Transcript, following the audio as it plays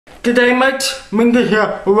G'day mate, Minga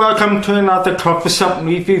here, welcome to another coffee shop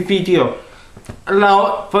review video.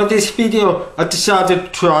 Now for this video I decided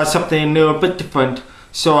to try something new, a bit different,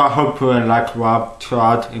 so I hope you will like what I've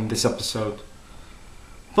tried in this episode.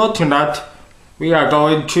 For tonight, we are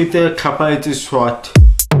going to the cafe de Soyt.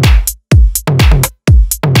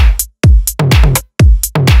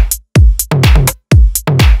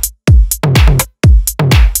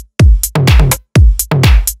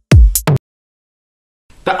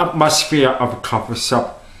 The atmosphere of a coffee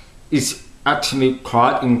shop is actually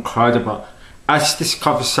quite incredible, as this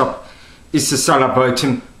coffee shop is a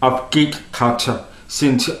celebration of geek culture,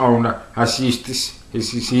 since the owner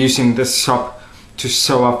is using this shop to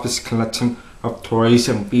show off his collection of toys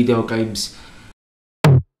and video games.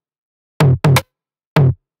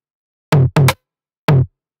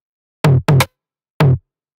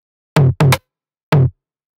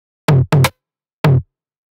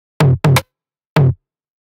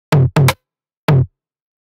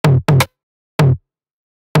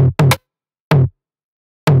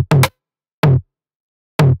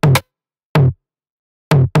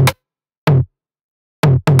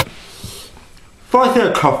 For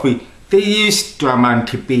their coffee, they use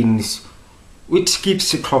diamante beans, which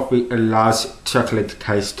gives the coffee a large chocolate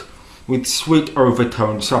taste with sweet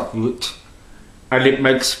overtones of root, and it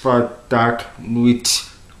makes for a dark, rich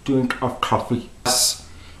drink of coffee. Thus,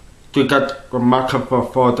 you get remarkable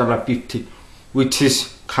 $4.50, which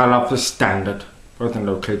is kind of the standard for the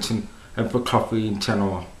location and for coffee in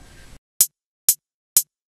general.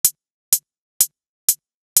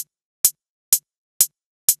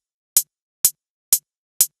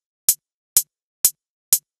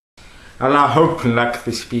 And I hope you like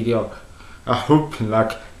this video. I hope you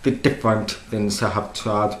like the different things I have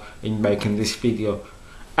tried in making this video.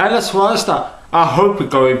 And as well as that, I hope you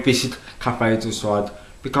go and visit Cafe de Soyt,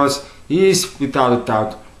 because it is without a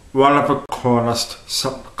doubt one of the coolest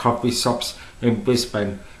coffee shops in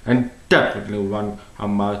Brisbane, and definitely one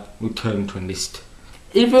on my return to list.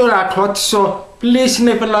 If you like what you saw, please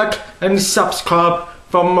leave a like and subscribe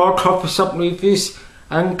for more coffee shop reviews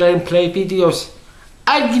and gameplay videos.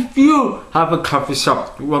 And if you have a coffee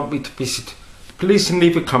shop you want me to visit, please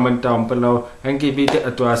leave a comment down below and give me the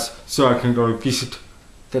address so I can go visit.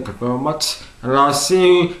 Thank you very much, and I'll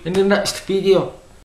see you in the next video.